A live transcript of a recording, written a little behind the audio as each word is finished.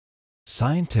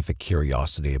Scientific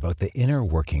curiosity about the inner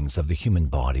workings of the human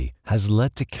body has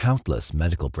led to countless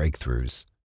medical breakthroughs.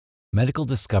 Medical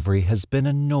discovery has been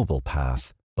a noble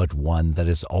path, but one that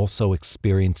has also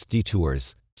experienced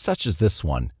detours, such as this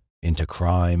one, into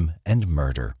crime and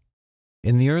murder.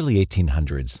 In the early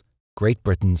 1800s, Great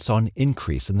Britain saw an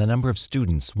increase in the number of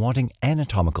students wanting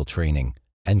anatomical training,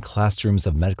 and classrooms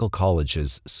of medical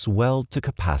colleges swelled to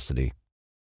capacity.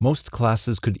 Most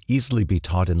classes could easily be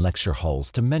taught in lecture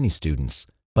halls to many students,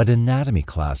 but anatomy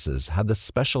classes had the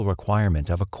special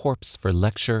requirement of a corpse for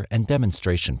lecture and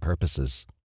demonstration purposes.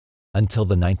 Until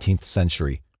the 19th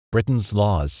century, Britain's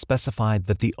laws specified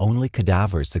that the only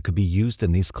cadavers that could be used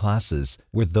in these classes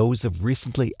were those of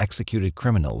recently executed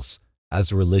criminals,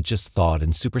 as religious thought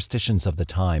and superstitions of the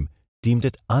time deemed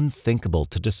it unthinkable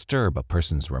to disturb a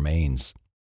person's remains.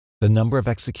 The number of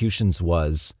executions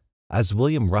was, as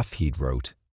William Roughhead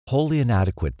wrote, wholly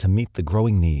inadequate to meet the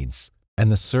growing needs, and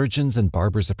the surgeons and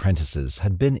barbers' apprentices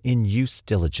had been in use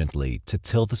diligently to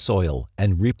till the soil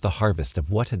and reap the harvest of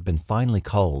what had been finally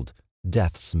called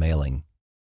death's mailing.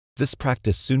 This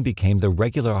practice soon became the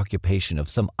regular occupation of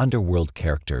some underworld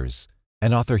characters,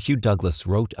 and author Hugh Douglas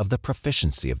wrote of the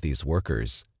proficiency of these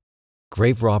workers.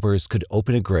 Grave robbers could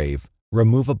open a grave,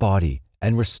 remove a body,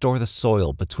 and restore the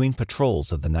soil between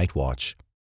patrols of the night watch.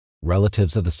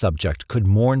 Relatives of the subject could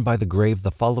mourn by the grave the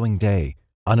following day,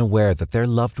 unaware that their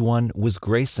loved one was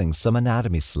gracing some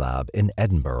anatomy slab in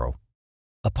Edinburgh.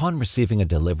 Upon receiving a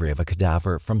delivery of a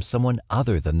cadaver from someone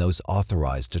other than those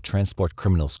authorized to transport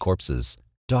criminals' corpses,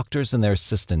 doctors and their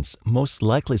assistants most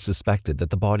likely suspected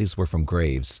that the bodies were from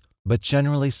graves, but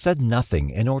generally said nothing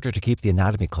in order to keep the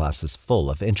anatomy classes full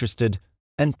of interested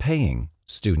and paying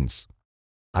students.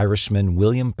 Irishmen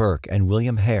William Burke and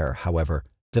William Hare, however,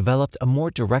 developed a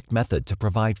more direct method to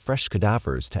provide fresh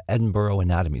cadavers to Edinburgh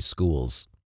anatomy schools.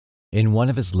 In one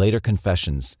of his later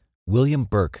confessions, William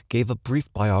Burke gave a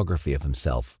brief biography of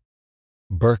himself.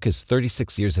 Burke is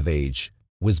 36 years of age,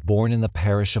 was born in the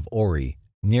parish of Orry,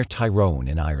 near Tyrone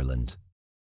in Ireland.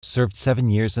 Served 7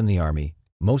 years in the army,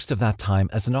 most of that time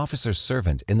as an officer's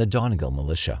servant in the Donegal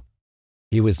militia.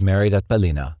 He was married at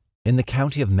Ballina, in the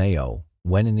county of Mayo,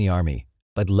 when in the army,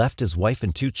 but left his wife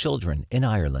and 2 children in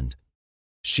Ireland.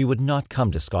 She would not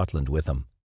come to Scotland with him.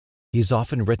 He's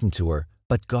often written to her,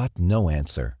 but got no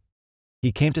answer.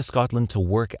 He came to Scotland to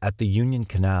work at the Union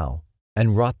Canal,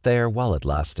 and wrought there while it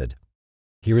lasted.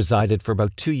 He resided for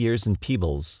about 2 years in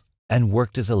Peebles, and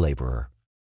worked as a labourer.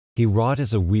 He wrought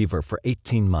as a weaver for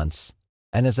 18 months,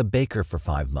 and as a baker for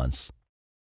 5 months.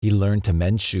 He learned to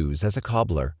mend shoes as a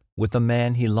cobbler with the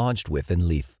man he lodged with in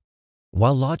Leith.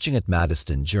 While lodging at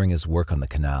Maddiston during his work on the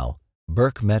canal,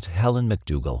 Burke met Helen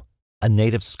MacDougall, a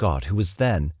native Scot who was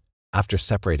then, after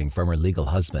separating from her legal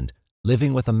husband,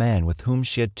 living with a man with whom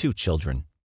she had 2 children.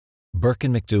 Burke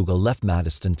and MacDougall left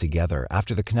Maddiston together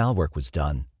after the canal work was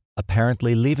done,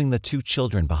 apparently leaving the 2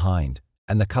 children behind,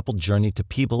 and the couple journeyed to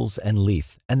Peebles and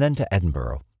Leith and then to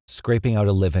Edinburgh, scraping out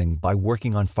a living by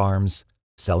working on farms,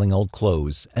 selling old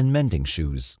clothes, and mending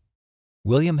shoes.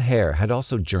 William Hare had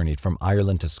also journeyed from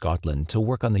Ireland to Scotland to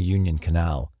work on the Union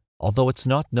Canal, although it's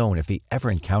not known if he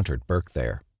ever encountered Burke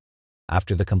there.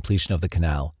 After the completion of the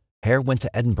canal, Hare went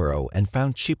to Edinburgh and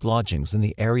found cheap lodgings in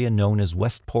the area known as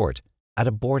Westport at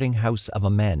a boarding house of a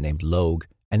man named Logue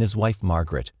and his wife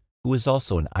Margaret, who was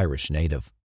also an Irish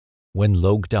native. When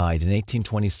Logue died in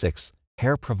 1826,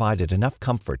 Hare provided enough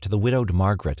comfort to the widowed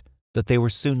Margaret that they were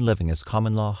soon living as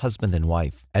common-law husband and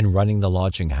wife and running the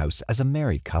lodging house as a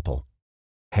married couple.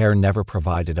 Hare never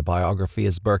provided a biography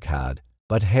as Burke had,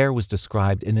 but Hare was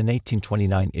described in an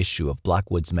 1829 issue of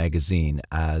Blackwood's magazine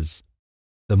as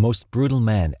the most brutal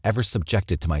man ever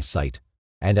subjected to my sight,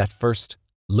 and at first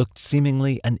looked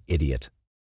seemingly an idiot.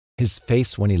 His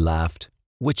face when he laughed,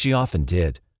 which he often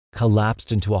did, collapsed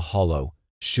into a hollow,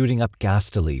 shooting up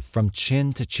gastily from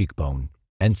chin to cheekbone,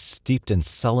 and steeped in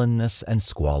sullenness and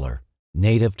squalor,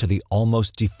 native to the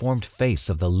almost deformed face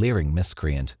of the leering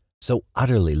miscreant, so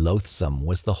utterly loathsome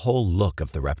was the whole look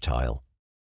of the reptile.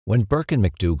 When Burke and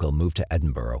MacDougall moved to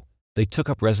Edinburgh, they took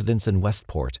up residence in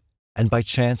Westport, and by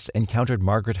chance encountered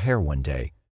Margaret Hare one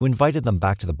day, who invited them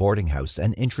back to the boarding house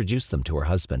and introduced them to her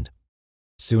husband.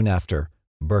 Soon after,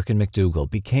 Burke and MacDougall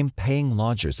became paying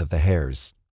lodgers of the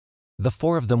Hares. The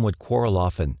 4 of them would quarrel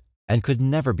often and could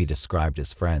never be described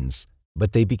as friends,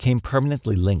 but they became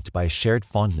permanently linked by a shared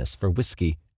fondness for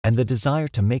whiskey and the desire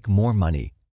to make more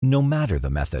money, no matter the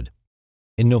method.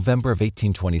 In November of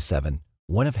 1827,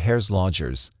 one of Hare's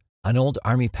lodgers, an old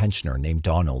army pensioner named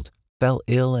Donald, fell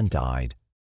ill and died.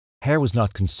 Hare was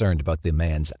not concerned about the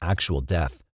man's actual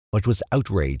death, but was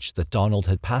outraged that Donald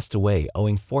had passed away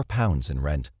owing £4 in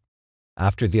rent.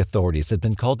 After the authorities had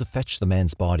been called to fetch the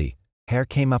man's body, Hare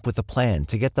came up with a plan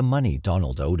to get the money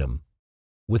Donald owed him.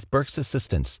 With Burke's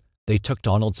assistance, they took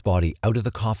Donald's body out of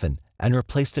the coffin and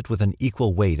replaced it with an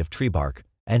equal weight of tree bark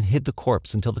and hid the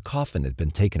corpse until the coffin had been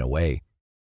taken away.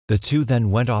 The two then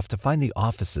went off to find the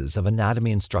offices of anatomy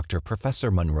instructor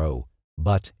Professor Monroe,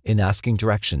 but, in asking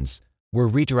directions, were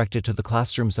redirected to the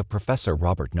classrooms of Professor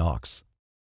Robert Knox.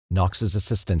 Knox's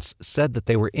assistants said that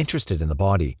they were interested in the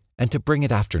body and to bring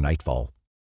it after nightfall.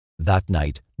 That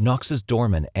night, Knox's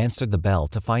doorman answered the bell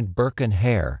to find Burke and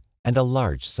Hare and a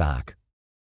large sack.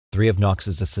 3 of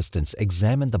Knox's assistants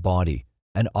examined the body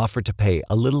and offered to pay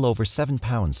a little over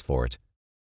 £7 for it.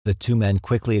 The 2 men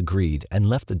quickly agreed and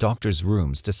left the doctor's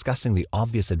rooms discussing the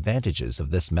obvious advantages of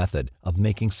this method of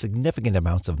making significant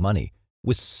amounts of money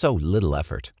with so little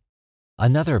effort.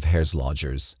 Another of Hare's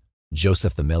lodgers,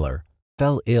 Joseph the miller,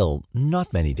 fell ill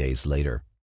not many days later.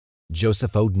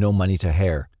 Joseph owed no money to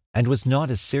Hare and was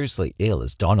not as seriously ill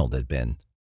as Donald had been.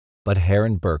 But Hare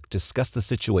and Burke discussed the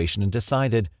situation and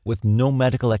decided, with no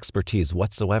medical expertise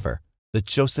whatsoever, that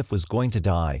Joseph was going to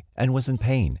die and was in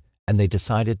pain, and they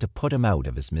decided to put him out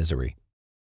of his misery.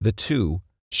 The 2,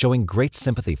 showing great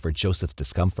sympathy for Joseph's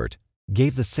discomfort,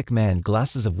 gave the sick man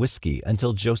glasses of whiskey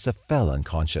until Joseph fell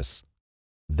unconscious.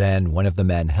 Then one of the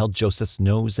men held Joseph's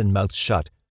nose and mouth shut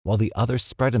while the other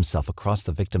spread himself across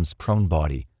the victim's prone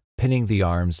body, pinning the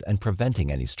arms and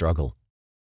preventing any struggle.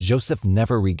 Joseph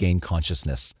never regained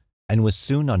consciousness and was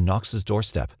soon on Knox's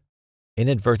doorstep.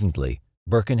 Inadvertently,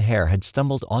 Burke and Hare had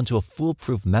stumbled onto a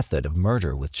foolproof method of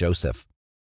murder with Joseph.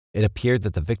 It appeared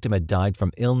that the victim had died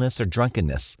from illness or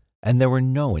drunkenness, and there were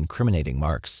no incriminating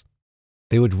marks.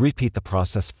 They would repeat the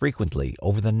process frequently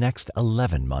over the next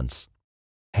 11 months.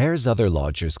 Hare's other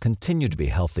lodgers continued to be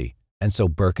healthy, and so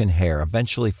Burke and Hare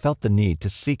eventually felt the need to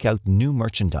seek out new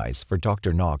merchandise for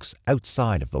Dr. Knox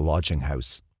outside of the lodging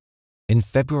house. In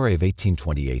February of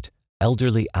 1828,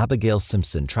 elderly Abigail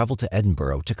Simpson traveled to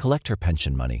Edinburgh to collect her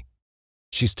pension money.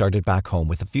 She started back home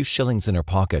with a few shillings in her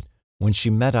pocket when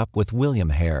she met up with William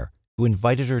Hare, who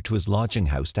invited her to his lodging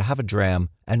house to have a dram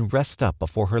and rest up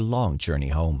before her long journey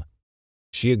home.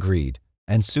 She agreed,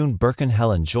 and soon Burke and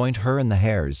Helen joined her and the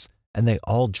Hares, and they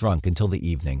all drank until the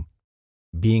evening.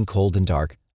 Being cold and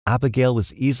dark, Abigail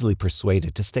was easily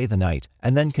persuaded to stay the night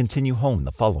and then continue home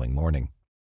the following morning.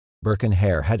 Burke and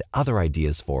Hare had other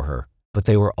ideas for her, but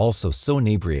they were also so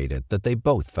inebriated that they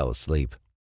both fell asleep.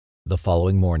 The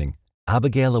following morning,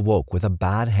 Abigail awoke with a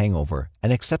bad hangover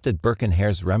and accepted Burke and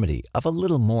Hare's remedy of a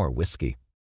little more whiskey.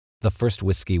 The first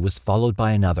whiskey was followed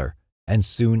by another, and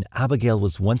soon Abigail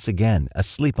was once again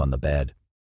asleep on the bed.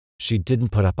 She didn't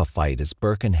put up a fight as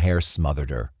Burke and Hare smothered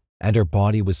her, and her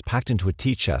body was packed into a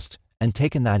tea chest and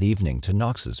taken that evening to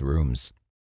Knox's rooms.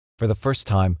 For the first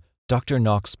time, Dr.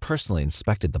 Knox personally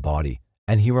inspected the body,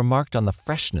 and he remarked on the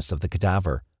freshness of the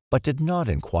cadaver, but did not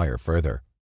inquire further.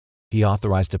 He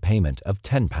authorized a payment of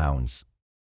 £10.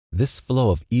 This flow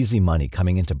of easy money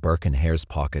coming into Burke and Hare's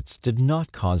pockets did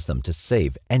not cause them to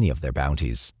save any of their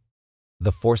bounties.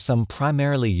 The foursome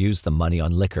primarily used the money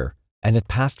on liquor, and it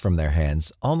passed from their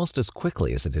hands almost as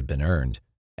quickly as it had been earned,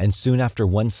 and soon after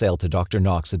one sale to Dr.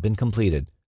 Knox had been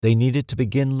completed, they needed to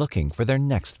begin looking for their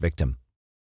next victim.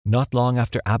 Not long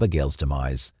after Abigail's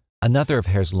demise, another of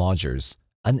Hare's lodgers,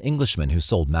 an Englishman who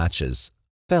sold matches,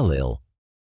 fell ill.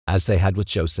 As they had with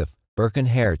Joseph, Burke and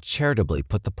Hare charitably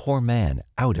put the poor man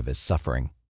out of his suffering.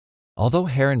 Although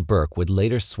Hare and Burke would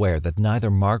later swear that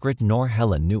neither Margaret nor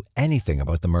Helen knew anything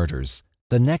about the murders,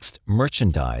 the next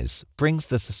merchandise brings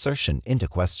this assertion into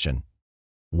question.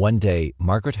 One day,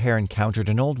 Margaret Hare encountered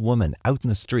an old woman out in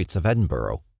the streets of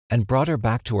Edinburgh and brought her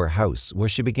back to her house where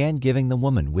she began giving the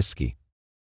woman whiskey.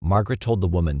 Margaret told the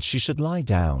woman she should lie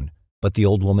down, but the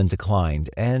old woman declined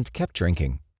and kept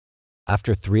drinking.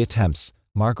 After 3 attempts,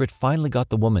 Margaret finally got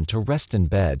the woman to rest in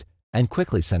bed and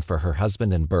quickly sent for her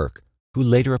husband and Burke, who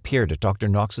later appeared at Dr.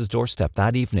 Knox's doorstep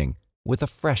that evening with a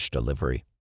fresh delivery.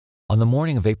 On the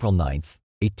morning of April 9th,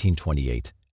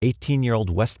 1828,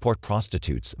 18-year-old Westport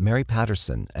prostitutes Mary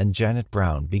Patterson and Janet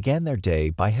Brown began their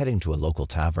day by heading to a local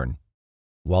tavern.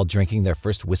 While drinking their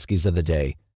first whiskies of the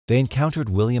day, they encountered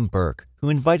William Burke, who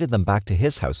invited them back to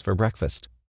his house for breakfast.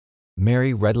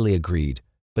 Mary readily agreed,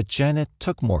 but Janet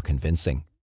took more convincing.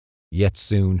 Yet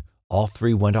soon, all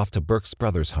 3 went off to Burke's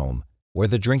brother's home, where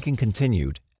the drinking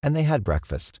continued, and they had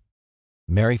breakfast.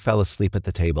 Mary fell asleep at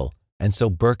the table, and so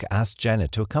Burke asked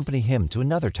Janet to accompany him to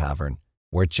another tavern,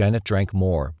 where Janet drank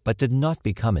more but did not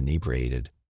become inebriated.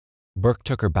 Burke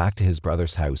took her back to his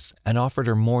brother's house and offered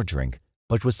her more drink,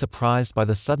 but was surprised by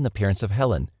the sudden appearance of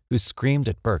Helen, who screamed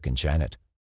at Burke and Janet.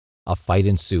 A fight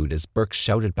ensued as Burke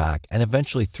shouted back and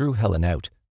eventually threw Helen out.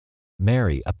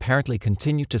 Mary apparently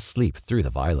continued to sleep through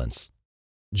the violence.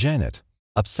 Janet,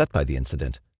 upset by the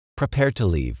incident, prepared to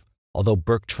leave, although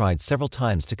Burke tried several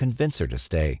times to convince her to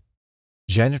stay.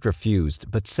 Janet refused,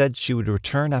 but said she would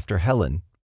return after Helen,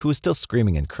 who was still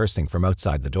screaming and cursing from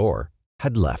outside the door,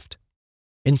 had left.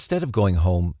 Instead of going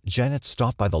home, Janet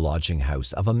stopped by the lodging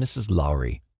house of a Mrs.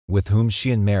 Lowry, with whom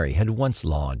she and Mary had once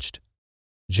lodged.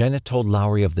 Janet told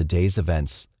Lowry of the day's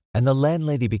events, and the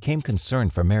landlady became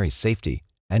concerned for Mary's safety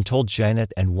and told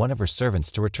Janet and one of her servants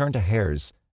to return to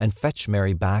Hare's and fetch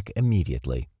Mary back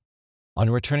immediately. On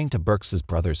returning to Burke's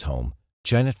brother's home,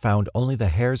 Janet found only the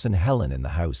Hares and Helen in the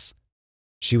house.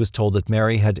 She was told that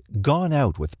Mary had gone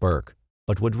out with Burke,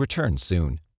 but would return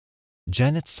soon.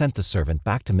 Janet sent the servant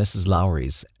back to Mrs.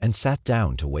 Lowry's and sat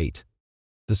down to wait.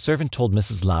 The servant told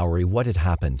Mrs. Lowry what had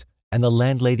happened, and the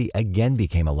landlady again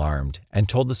became alarmed and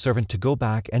told the servant to go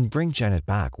back and bring Janet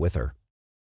back with her.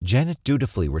 Janet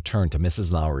dutifully returned to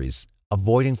Mrs. Lowry's,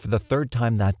 avoiding for the third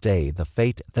time that day the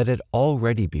fate that had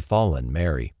already befallen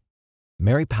Mary.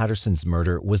 Mary Patterson's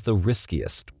murder was the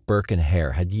riskiest Burke and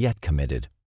Hare had yet committed.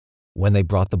 When they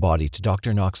brought the body to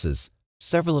Dr. Knox's,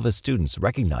 several of his students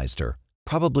recognized her,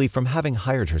 probably from having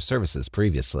hired her services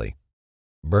previously.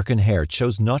 Burke and Hare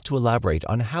chose not to elaborate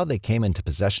on how they came into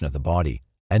possession of the body,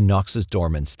 and Knox's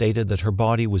doorman stated that her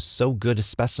body was so good a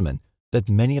specimen that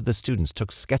many of the students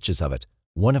took sketches of it,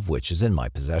 one of which is in my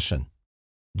possession.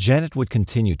 Janet would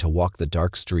continue to walk the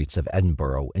dark streets of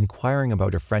Edinburgh, inquiring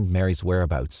about her friend Mary's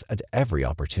whereabouts at every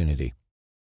opportunity.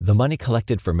 The money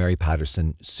collected for Mary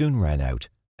Patterson soon ran out,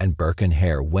 and Burke and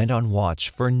Hare went on watch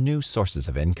for new sources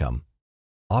of income.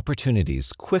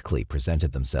 Opportunities quickly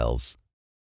presented themselves.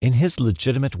 In his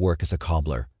legitimate work as a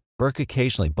cobbler, Burke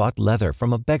occasionally bought leather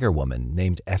from a beggar woman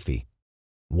named Effie.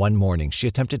 One morning she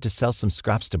attempted to sell some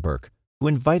scraps to Burke, who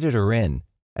invited her in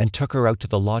and took her out to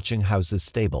the lodging house's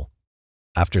stable.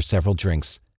 After several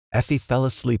drinks, Effie fell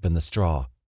asleep in the straw.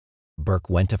 Burke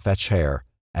went to fetch Hare,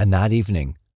 and that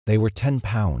evening they were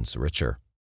 £10 richer.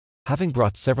 Having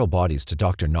brought several bodies to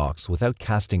Dr. Knox without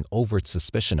casting overt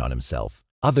suspicion on himself,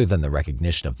 other than the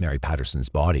recognition of Mary Patterson's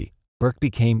body, Burke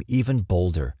became even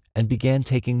bolder and began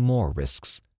taking more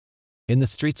risks. In the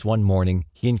streets one morning,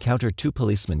 he encountered two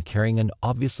policemen carrying an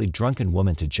obviously drunken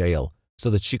woman to jail so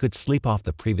that she could sleep off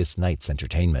the previous night's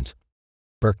entertainment.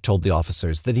 Burke told the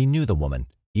officers that he knew the woman,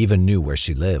 even knew where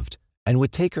she lived, and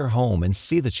would take her home and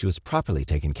see that she was properly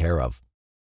taken care of.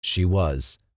 She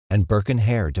was, and Burke and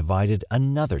Hare divided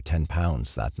another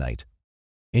 £10 that night.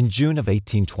 In June of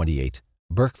 1828,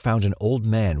 Burke found an old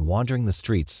man wandering the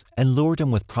streets and lured him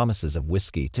with promises of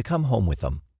whiskey to come home with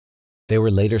them. They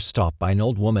were later stopped by an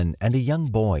old woman and a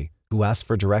young boy who asked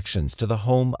for directions to the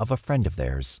home of a friend of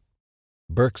theirs.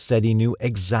 Burke said he knew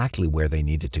exactly where they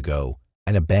needed to go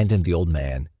and abandoned the old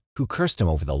man, who cursed him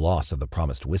over the loss of the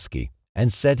promised whiskey,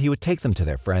 and said he would take them to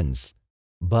their friends.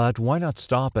 But why not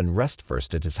stop and rest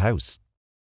first at his house?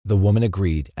 The woman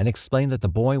agreed and explained that the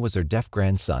boy was her deaf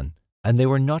grandson, and they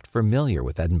were not familiar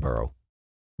with Edinburgh.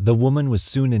 The woman was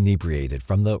soon inebriated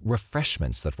from the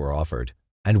refreshments that were offered,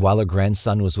 and while her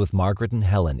grandson was with Margaret and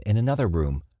Helen in another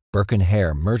room, Burke and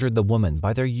Hare murdered the woman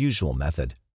by their usual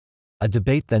method. A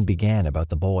debate then began about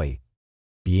the boy.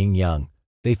 Being young,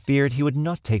 they feared he would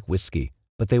not take whiskey,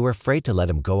 but they were afraid to let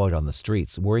him go out on the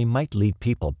streets where he might lead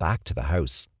people back to the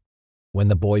house. When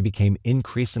the boy became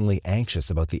increasingly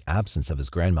anxious about the absence of his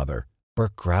grandmother,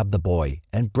 Burke grabbed the boy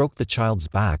and broke the child's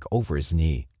back over his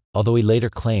knee, although he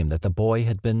later claimed that the boy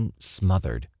had been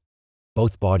smothered.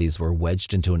 Both bodies were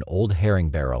wedged into an old herring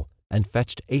barrel and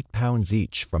fetched £8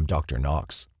 each from Dr.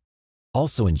 Knox.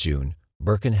 Also in June,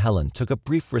 Burke and Helen took a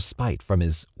brief respite from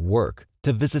his work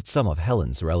to visit some of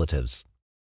Helen's relatives.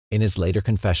 In his later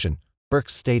confession, Burke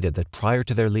stated that prior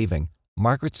to their leaving,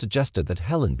 Margaret suggested that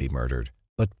Helen be murdered,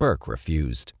 but Burke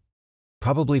refused.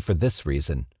 Probably for this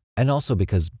reason, and also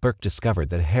because Burke discovered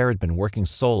that Hare had been working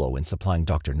solo in supplying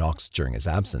Dr. Knox during his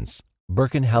absence,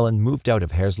 Burke and Helen moved out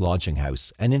of Hare's lodging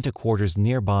house and into quarters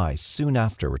nearby soon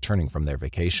after returning from their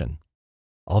vacation.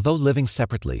 Although living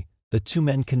separately, the two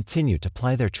men continued to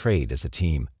ply their trade as a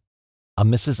team. A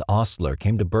Mrs. Ostler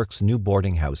came to Burke's new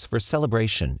boarding house for a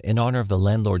celebration in honor of the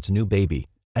landlord's new baby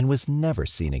and was never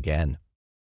seen again.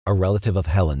 A relative of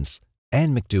Helen's,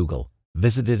 Anne McDougall,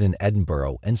 visited in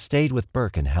Edinburgh and stayed with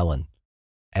Burke and Helen.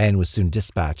 Anne was soon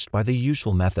dispatched by the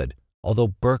usual method, although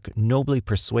Burke nobly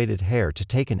persuaded Hare to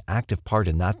take an active part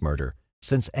in that murder,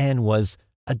 since Anne was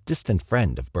a distant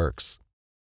friend of Burke's.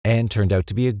 Anne turned out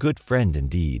to be a good friend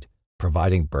indeed,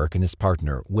 providing Burke and his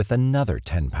partner with another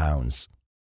 £10.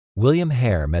 William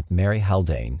Hare met Mary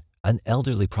Haldane, an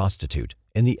elderly prostitute,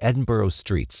 in the Edinburgh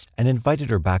streets and invited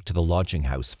her back to the lodging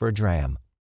house for a dram.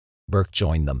 Burke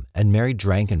joined them, and Mary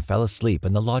drank and fell asleep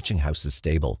in the lodging house's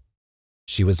stable.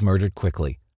 She was murdered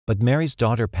quickly, but Mary's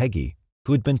daughter Peggy,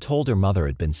 who had been told her mother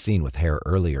had been seen with Hare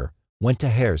earlier, went to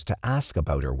Hare's to ask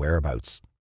about her whereabouts.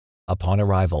 Upon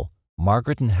arrival,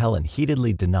 Margaret and Helen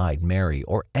heatedly denied Mary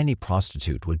or any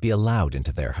prostitute would be allowed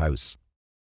into their house.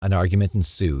 An argument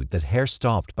ensued that Hare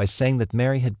stopped by saying that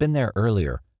Mary had been there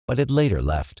earlier, but had later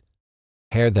left.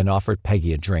 Hare then offered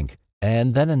Peggy a drink,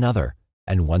 and then another,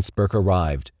 and once Burke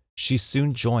arrived, she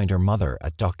soon joined her mother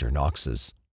at Dr.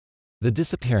 Knox's. The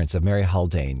disappearance of Mary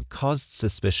Haldane caused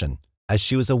suspicion, as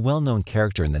she was a well-known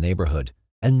character in the neighborhood,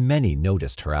 and many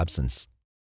noticed her absence.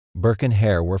 Burke and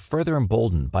Hare were further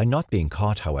emboldened by not being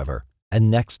caught, however, and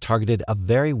next targeted a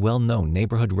very well-known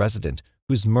neighborhood resident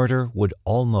whose murder would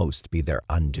almost be their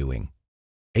undoing.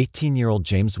 18-year-old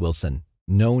James Wilson,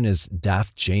 known as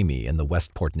Daft Jamie in the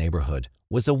Westport neighborhood,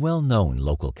 was a well-known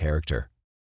local character.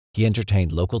 He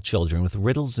entertained local children with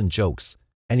riddles and jokes,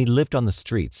 and he lived on the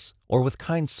streets or with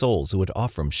kind souls who would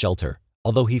offer him shelter,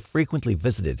 although he frequently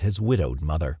visited his widowed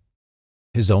mother.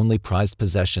 His only prized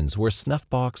possessions were a snuff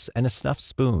box and a snuff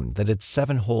spoon that had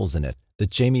 7 holes in it that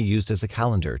Jamie used as a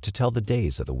calendar to tell the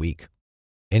days of the week.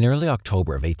 In early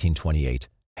October of 1828,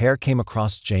 Hare came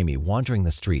across Jamie wandering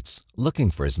the streets looking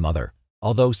for his mother,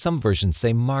 although some versions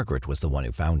say Margaret was the one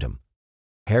who found him.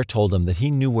 Hare told him that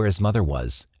he knew where his mother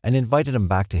was and invited him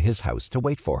back to his house to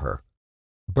wait for her.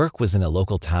 Burke was in a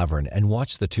local tavern and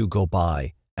watched the two go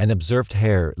by and observed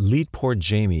Hare lead poor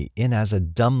Jamie in as a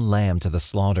dumb lamb to the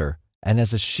slaughter and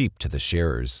as a sheep to the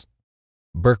shearers.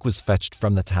 Burke was fetched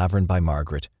from the tavern by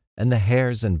Margaret, and the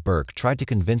Hares and Burke tried to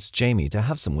convince Jamie to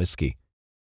have some whiskey.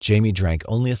 Jamie drank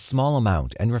only a small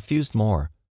amount and refused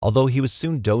more, although he was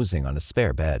soon dozing on a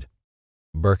spare bed.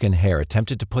 Burke and Hare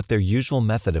attempted to put their usual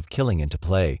method of killing into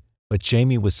play, but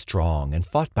Jamie was strong and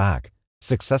fought back,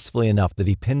 successfully enough that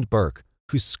he pinned Burke,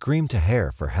 who screamed to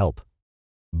Hare for help.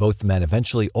 Both men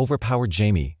eventually overpowered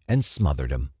Jamie and smothered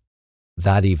him.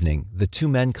 That evening, the two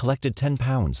men collected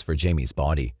 £10 for Jamie's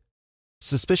body.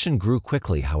 Suspicion grew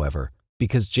quickly, however,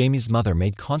 because Jamie's mother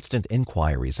made constant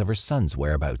inquiries of her son's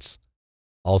whereabouts.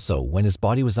 Also, when his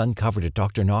body was uncovered at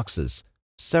Dr. Knox's,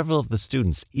 several of the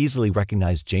students easily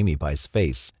recognized Jamie by his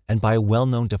face and by a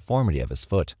well-known deformity of his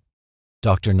foot.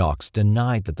 Dr. Knox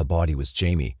denied that the body was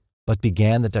Jamie, but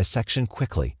began the dissection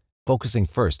quickly, focusing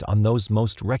first on those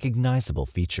most recognizable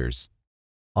features.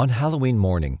 On Halloween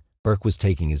morning, Burke was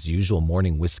taking his usual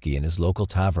morning whiskey in his local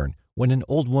tavern when an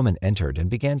old woman entered and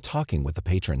began talking with the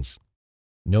patrons.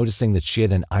 Noticing that she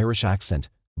had an Irish accent,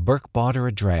 Burke bought her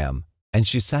a dram, and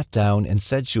she sat down and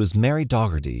said she was Mary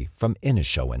Dougherty from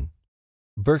Inishowen.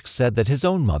 Burke said that his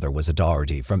own mother was a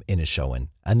Dougherty from Inishowen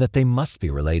and that they must be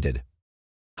related.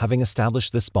 Having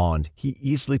established this bond, he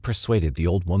easily persuaded the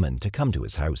old woman to come to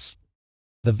his house.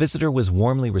 The visitor was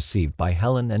warmly received by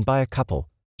Helen and by a couple,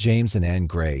 James and Anne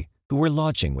Gray, who were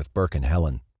lodging with Burke and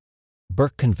Helen.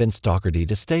 Burke convinced Dougherty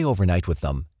to stay overnight with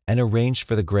them and arranged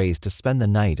for the Grays to spend the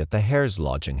night at the Hares'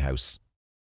 lodging house.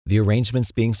 The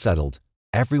arrangements being settled,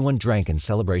 everyone drank in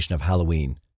celebration of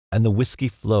Halloween, and the whiskey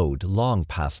flowed long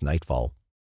past nightfall.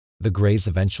 The Grays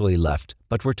eventually left,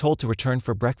 but were told to return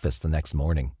for breakfast the next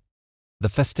morning. The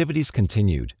festivities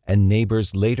continued, and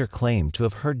neighbors later claimed to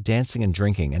have heard dancing and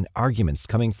drinking and arguments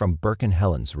coming from Burke and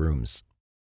Helen's rooms.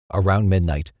 Around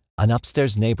midnight, an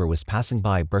upstairs neighbor was passing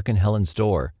by Burke and Helen's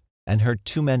door and heard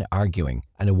two men arguing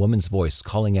and a woman's voice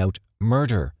calling out,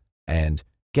 "Murder!" and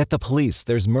 "Get the police,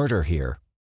 there's murder here."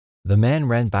 The man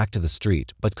ran back to the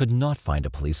street but could not find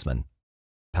a policeman.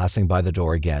 Passing by the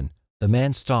door again, the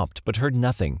man stopped but heard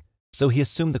nothing, so he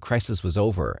assumed the crisis was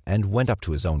over and went up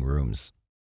to his own rooms.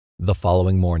 The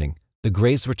following morning, the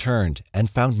Grays returned and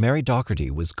found Mary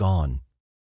Dougherty was gone.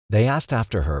 They asked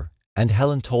after her, and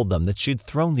Helen told them that she'd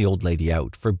thrown the old lady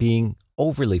out for being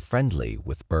overly friendly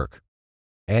with Burke.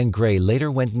 Anne Gray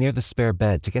later went near the spare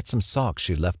bed to get some socks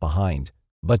she'd left behind,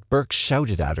 but Burke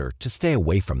shouted at her to stay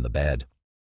away from the bed.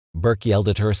 Burke yelled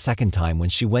at her a second time when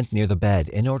she went near the bed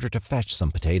in order to fetch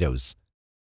some potatoes.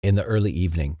 In the early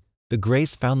evening, the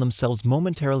Grays found themselves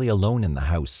momentarily alone in the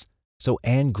house, so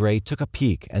Anne Gray took a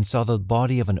peek and saw the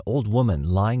body of an old woman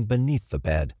lying beneath the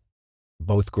bed.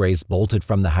 Both Grays bolted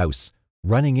from the house,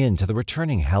 running into the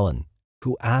returning Helen,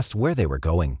 who asked where they were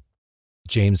going.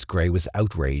 James Gray was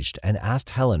outraged and asked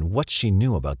Helen what she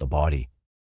knew about the body.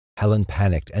 Helen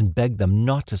panicked and begged them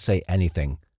not to say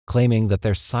anything, claiming that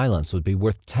their silence would be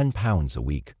worth £10 a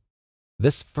week.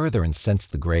 This further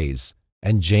incensed the Grays,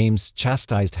 and James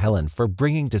chastised Helen for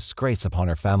bringing disgrace upon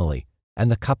her family, and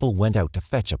the couple went out to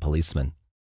fetch a policeman.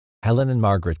 Helen and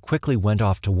Margaret quickly went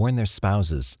off to warn their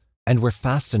spouses, and were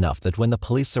fast enough that when the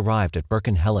police arrived at Burke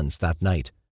and Helen's that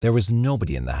night, There was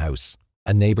nobody in the house.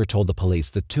 A neighbor told the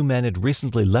police that two men had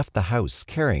recently left the house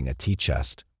carrying a tea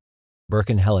chest.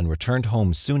 Burke and Helen returned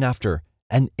home soon after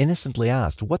and innocently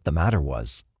asked what the matter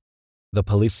was. The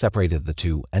police separated the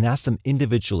two and asked them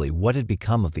individually what had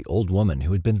become of the old woman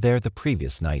who had been there the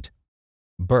previous night.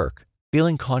 Burke,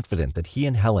 feeling confident that he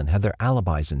and Helen had their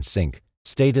alibis in sync,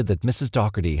 stated that Mrs.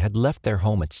 Doherty had left their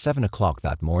home at 7 o'clock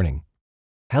that morning.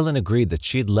 Helen agreed that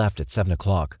she had left at 7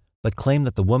 o'clock, but claimed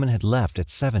that the woman had left at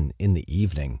 7 in the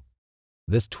evening.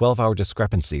 This 12-hour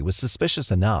discrepancy was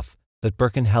suspicious enough that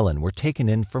Burke and Helen were taken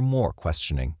in for more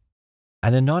questioning.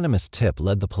 An anonymous tip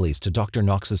led the police to Dr.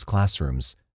 Knox's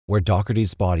classrooms, where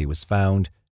Doherty's body was found,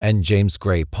 and James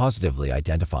Gray positively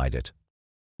identified it.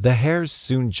 The Hares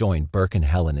soon joined Burke and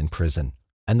Helen in prison,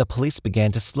 and the police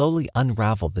began to slowly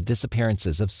unravel the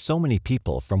disappearances of so many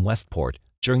people from Westport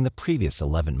during the previous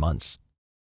 11 months.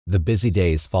 The busy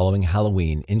days following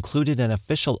Halloween included an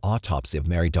official autopsy of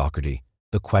Mary Doherty,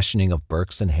 the questioning of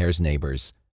Burke's and Hare's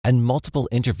neighbors, and multiple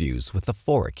interviews with the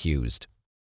four accused.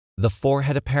 The four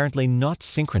had apparently not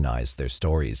synchronized their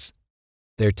stories.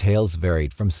 Their tales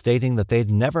varied from stating that they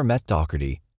had never met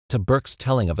Doherty to Burke's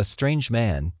telling of a strange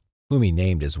man, whom he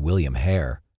named as William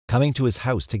Hare, coming to his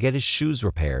house to get his shoes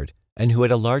repaired and who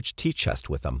had a large tea chest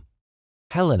with him.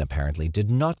 Helen apparently did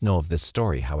not know of this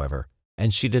story, however,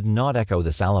 and she did not echo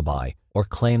this alibi or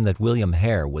claim that William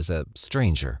Hare was a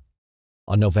stranger.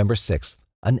 On November 6th,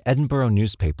 an Edinburgh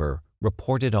newspaper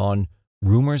reported on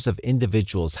rumors of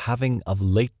individuals having of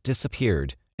late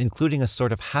disappeared, including a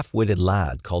sort of half-witted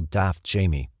lad called Daft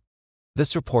Jamie.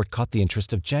 This report caught the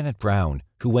interest of Janet Brown,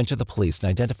 who went to the police and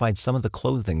identified some of the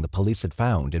clothing the police had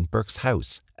found in Burke's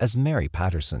house as Mary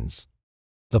Patterson's.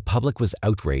 The public was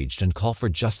outraged and called for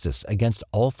justice against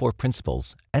all four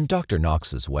principals and Dr.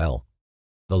 Knox as well.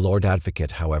 The Lord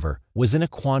Advocate, however, was in a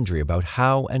quandary about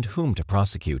how and whom to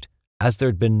prosecute, as there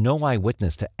had been no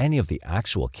eyewitness to any of the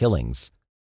actual killings.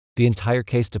 The entire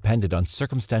case depended on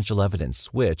circumstantial evidence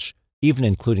which, even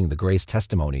including the Gray's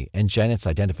testimony and Janet's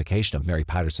identification of Mary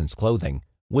Patterson's clothing,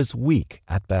 was weak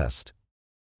at best.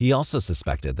 He also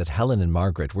suspected that Helen and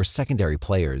Margaret were secondary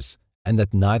players and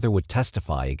that neither would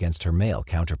testify against her male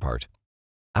counterpart.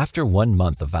 After 1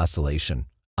 month of vacillation,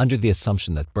 under the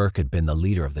assumption that Burke had been the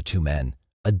leader of the two men,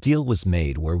 a deal was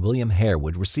made where William Hare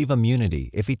would receive immunity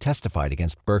if he testified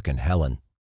against Burke and Helen.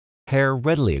 Hare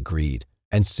readily agreed,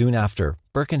 and soon after,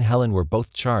 Burke and Helen were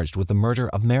both charged with the murder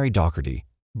of Mary Doherty.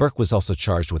 Burke was also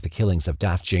charged with the killings of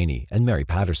Daft Jamie and Mary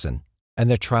Patterson, and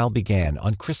their trial began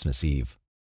on Christmas Eve.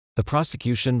 The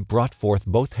prosecution brought forth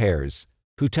both Hares,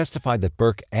 who testified that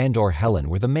Burke and/or Helen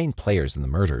were the main players in the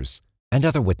murders, and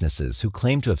other witnesses who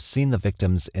claimed to have seen the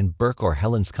victims in Burke or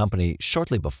Helen's company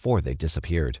shortly before they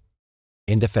disappeared.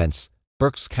 In defense,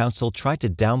 Burke's counsel tried to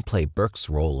downplay Burke's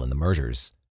role in the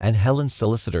murders, and Helen's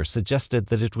solicitor suggested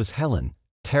that it was Helen,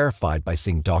 terrified by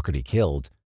seeing Doherty killed,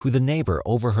 who the neighbor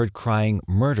overheard crying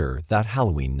murder that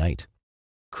Halloween night.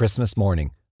 Christmas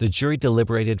morning, the jury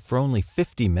deliberated for only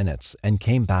 50 minutes and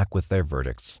came back with their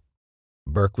verdicts.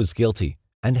 Burke was guilty,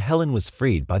 and Helen was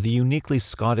freed by the uniquely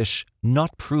Scottish,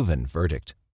 not proven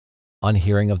verdict. On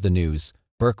hearing of the news,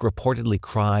 Burke reportedly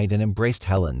cried and embraced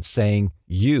Helen, saying,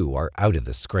 "You are out of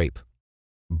the scrape."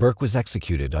 Burke was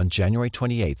executed on January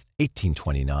 28,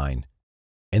 1829.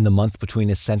 In the month between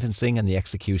his sentencing and the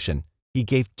execution, he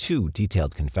gave 2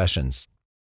 detailed confessions.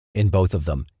 In both of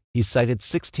them, he cited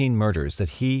 16 murders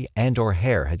that he and/or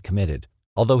Hare had committed,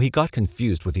 although he got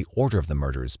confused with the order of the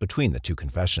murders between the 2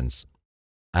 confessions.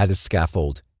 At his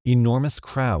scaffold, enormous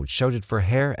crowds shouted for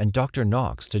Hare and Dr.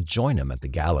 Knox to join him at the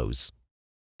gallows.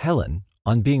 Helen,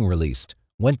 on being released,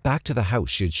 went back to the house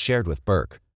she had shared with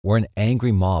Burke, where an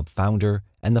angry mob found her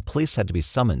and the police had to be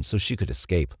summoned so she could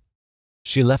escape.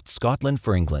 She left Scotland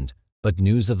for England, but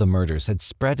news of the murders had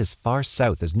spread as far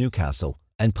south as Newcastle,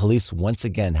 and police once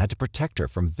again had to protect her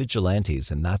from vigilantes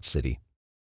in that city.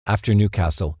 After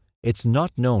Newcastle, it's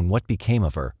not known what became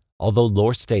of her, although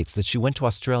lore states that she went to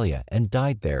Australia and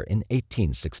died there in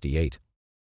 1868.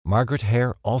 Margaret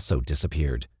Hare also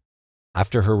disappeared.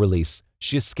 After her release,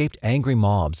 she escaped angry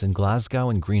mobs in Glasgow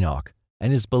and Greenock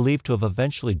and is believed to have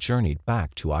eventually journeyed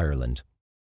back to Ireland.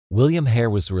 William Hare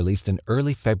was released in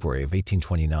early February of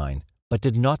 1829, but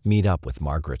did not meet up with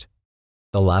Margaret.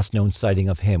 The last known sighting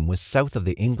of him was south of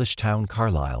the English town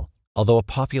Carlisle, although a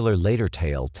popular later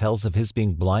tale tells of his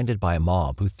being blinded by a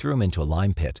mob who threw him into a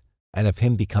lime pit, and of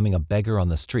him becoming a beggar on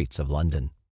the streets of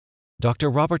London. Dr.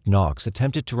 Robert Knox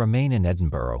attempted to remain in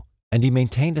Edinburgh, and he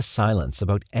maintained a silence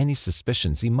about any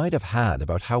suspicions he might have had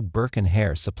about how Burke and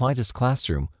Hare supplied his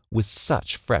classroom with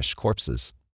such fresh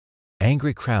corpses.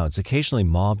 Angry crowds occasionally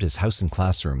mobbed his house and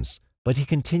classrooms, but he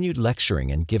continued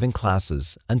lecturing and giving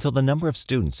classes until the number of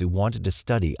students who wanted to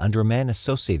study under a man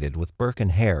associated with Burke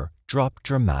and Hare dropped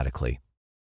dramatically.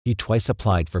 He twice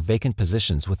applied for vacant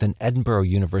positions within Edinburgh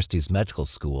University's medical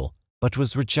school, but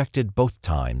was rejected both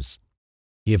times.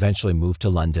 He eventually moved to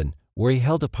London, where he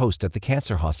held a post at the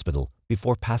cancer hospital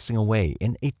before passing away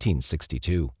in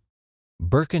 1862.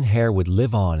 Burke and Hare would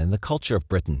live on in the culture of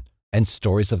Britain, and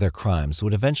stories of their crimes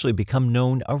would eventually become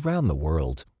known around the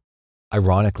world.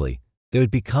 Ironically, they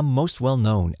would become most well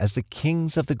known as the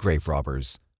kings of the grave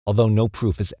robbers, although no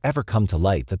proof has ever come to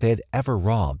light that they had ever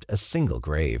robbed a single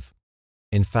grave.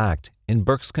 In fact, in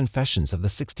Burke's confessions of the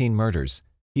 16 murders,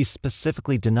 he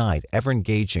specifically denied ever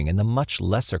engaging in the much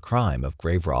lesser crime of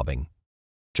grave robbing.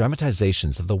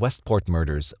 Dramatizations of the Westport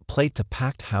murders played to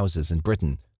packed houses in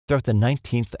Britain throughout the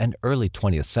 19th and early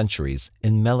 20th centuries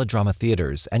in melodrama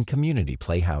theaters and community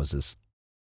playhouses.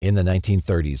 In the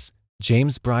 1930s,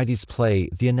 James Bridie's play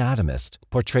The Anatomist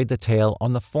portrayed the tale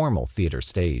on the formal theater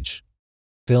stage.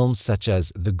 Films such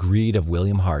as The Greed of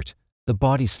William Hare, The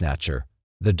Body Snatcher,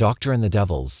 The Doctor and the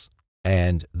Devils,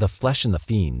 and The Flesh and the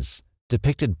Fiends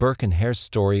depicted Burke and Hare's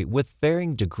story with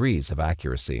varying degrees of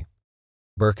accuracy.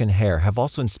 Burke and Hare have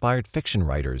also inspired fiction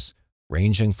writers,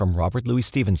 ranging from Robert Louis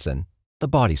Stevenson, The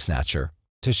Body Snatcher,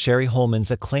 to Sherry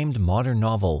Holman's acclaimed modern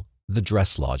novel, The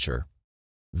Dress Lodger.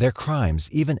 Their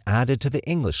crimes even added to the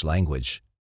English language.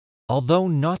 Although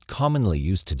not commonly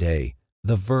used today,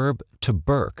 the verb to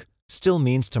burke still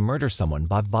means to murder someone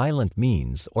by violent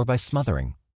means or by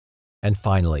smothering. And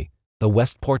finally, the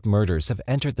Westport murders have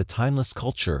entered the timeless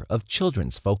culture of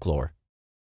children's folklore.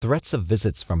 Threats of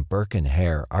visits from Burke and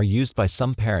Hare are used by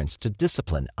some parents to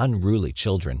discipline unruly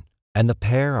children, and the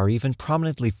pair are even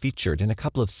prominently featured in a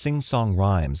couple of sing-song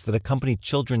rhymes that accompany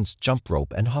children's jump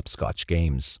rope and hopscotch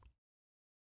games.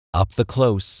 Up the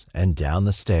close and down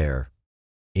the stair,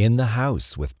 in the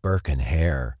house with Burke and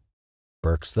Hare.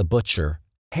 Burke's the butcher,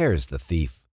 Hare's the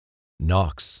thief,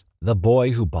 Knox, the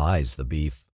boy who buys the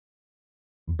beef.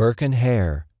 Burke and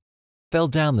Hare fell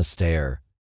down the stair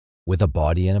with a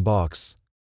body in a box,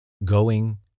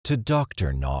 going to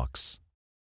Dr. Knox.